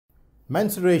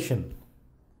Mensuration,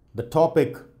 the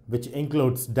topic which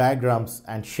includes diagrams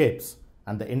and shapes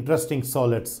and the interesting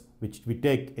solids which we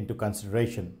take into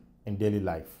consideration in daily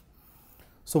life.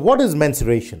 So what is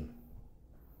mensuration?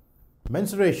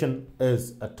 Mensuration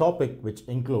is a topic which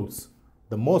includes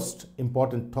the most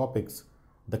important topics,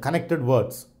 the connected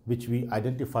words which we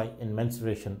identify in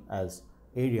mensuration as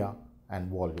area and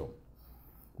volume.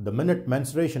 The minute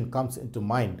mensuration comes into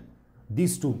mind,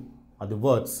 these two are the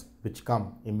words which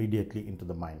come immediately into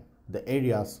the mind, the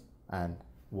areas and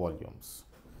volumes.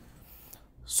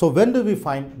 So when do we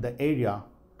find the area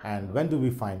and when do we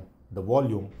find the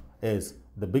volume is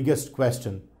the biggest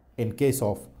question in case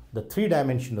of the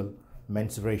three-dimensional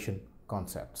mensuration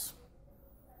concepts.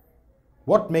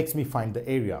 What makes me find the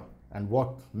area and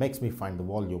what makes me find the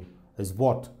volume is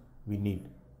what we need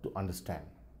to understand.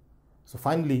 So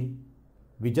finally,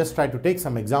 we just try to take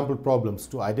some example problems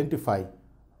to identify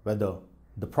whether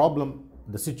the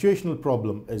situational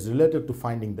problem is related to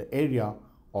finding the area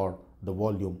or the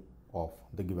volume of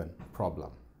the given problem.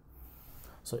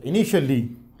 So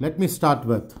initially, let me start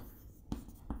with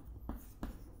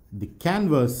the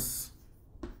canvas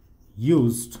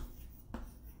used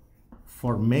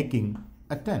for making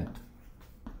a tent.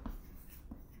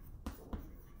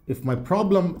 If my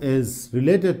problem is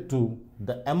related to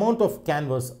the amount of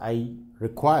canvas I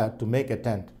require to make a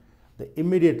tent, then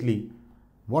immediately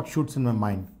what shoots in my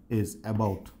mind is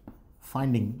about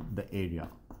finding the area,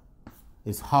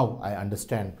 is how I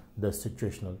understand the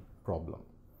situational problem.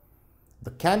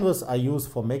 The canvas I use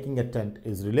for making a tent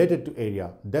is related to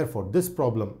area, therefore this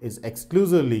problem is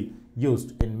exclusively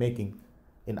used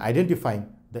in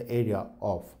identifying the area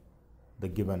of the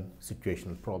given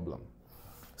situational problem.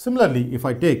 Similarly, if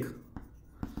I take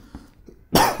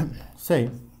say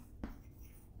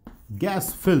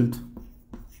gas filled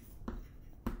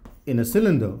in a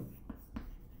cylinder,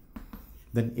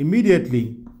 then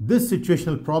immediately this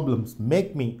situational problems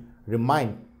make me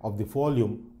remind of the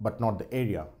volume but not the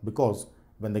area, because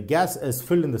when the gas is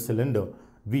filled in the cylinder,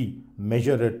 we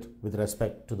measure it with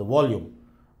respect to the volume.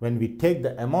 When we take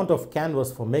the amount of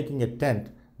canvas for making a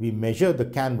tent, we measure the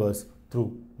canvas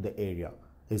through the area,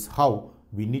 is how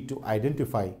we need to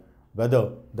identify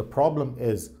whether the problem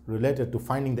is related to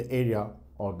finding the area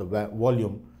or the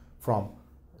volume from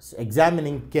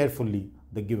examining carefully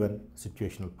the given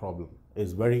situational problem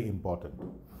is very important.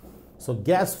 So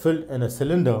gas filled in a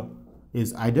cylinder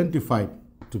is identified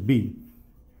to be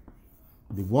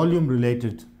the volume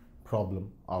related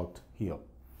problem out here.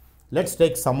 Let's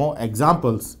take some more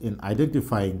examples in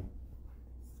identifying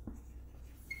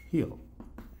here.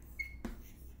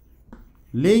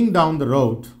 Laying down the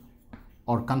road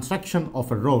or construction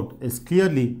of a road is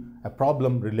clearly a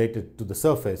problem related to the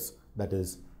surface, that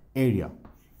is area.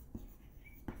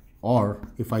 Or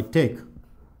if I take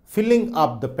filling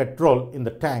up the petrol in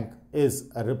the tank is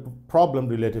a problem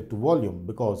related to volume,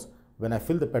 because when I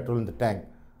fill the petrol in the tank,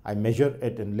 I measure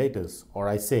it in liters, or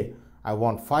I say I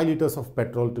want 5 liters of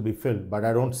petrol to be filled, but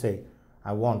I don't say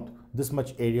I want this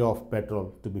much area of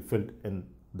petrol to be filled in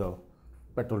the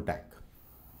petrol tank.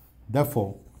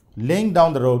 Therefore, laying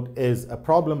down the road is a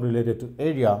problem related to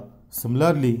area.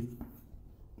 Similarly,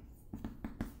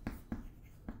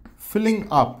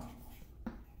 filling up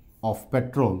of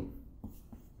petrol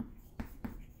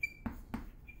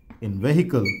in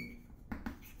vehicle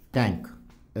tank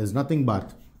is nothing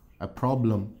but a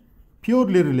problem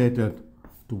purely related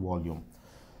to volume,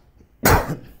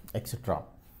 etc.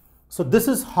 So this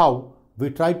is how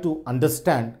we try to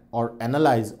understand or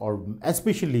analyze or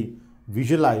especially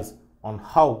visualize on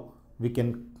how we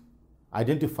can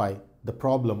identify the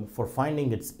problem for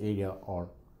finding its area or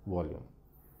volume.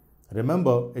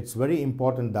 Remember, it's very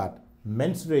important that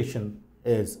mensuration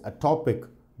is a topic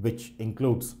which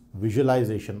includes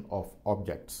visualization of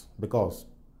objects, because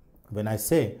when I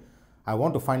say I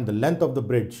want to find the length of the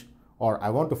bridge or I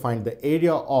want to find the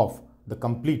area of the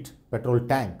complete petrol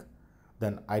tank,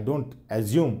 then I don't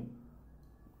assume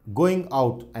going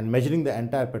out and measuring the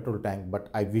entire petrol tank, but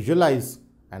I visualize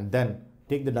and then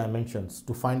take the dimensions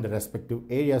to find the respective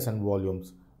areas and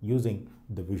volumes using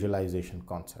the visualization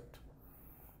concept.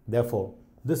 Therefore,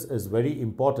 this is very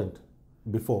important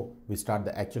before we start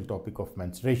the actual topic of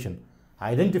mensuration.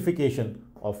 Identification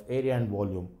of area and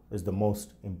volume is the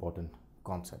most important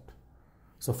concept.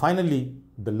 So finally,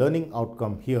 the learning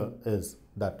outcome here is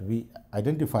that we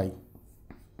identify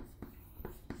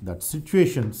that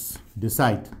situations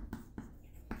decide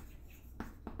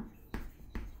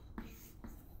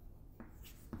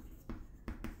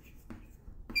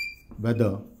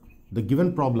whether the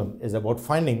given problem is about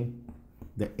finding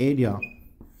the area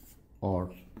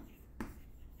or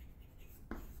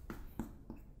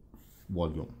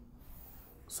volume.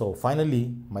 So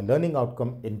finally, my learning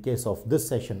outcome in case of this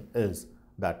session is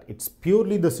that it's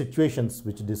purely the situations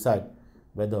which decide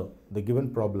whether the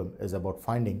given problem is about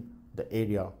finding the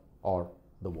area or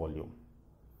the volume,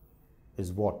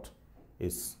 is what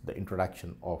is the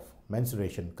introduction of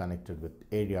mensuration connected with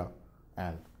area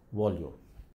and volume.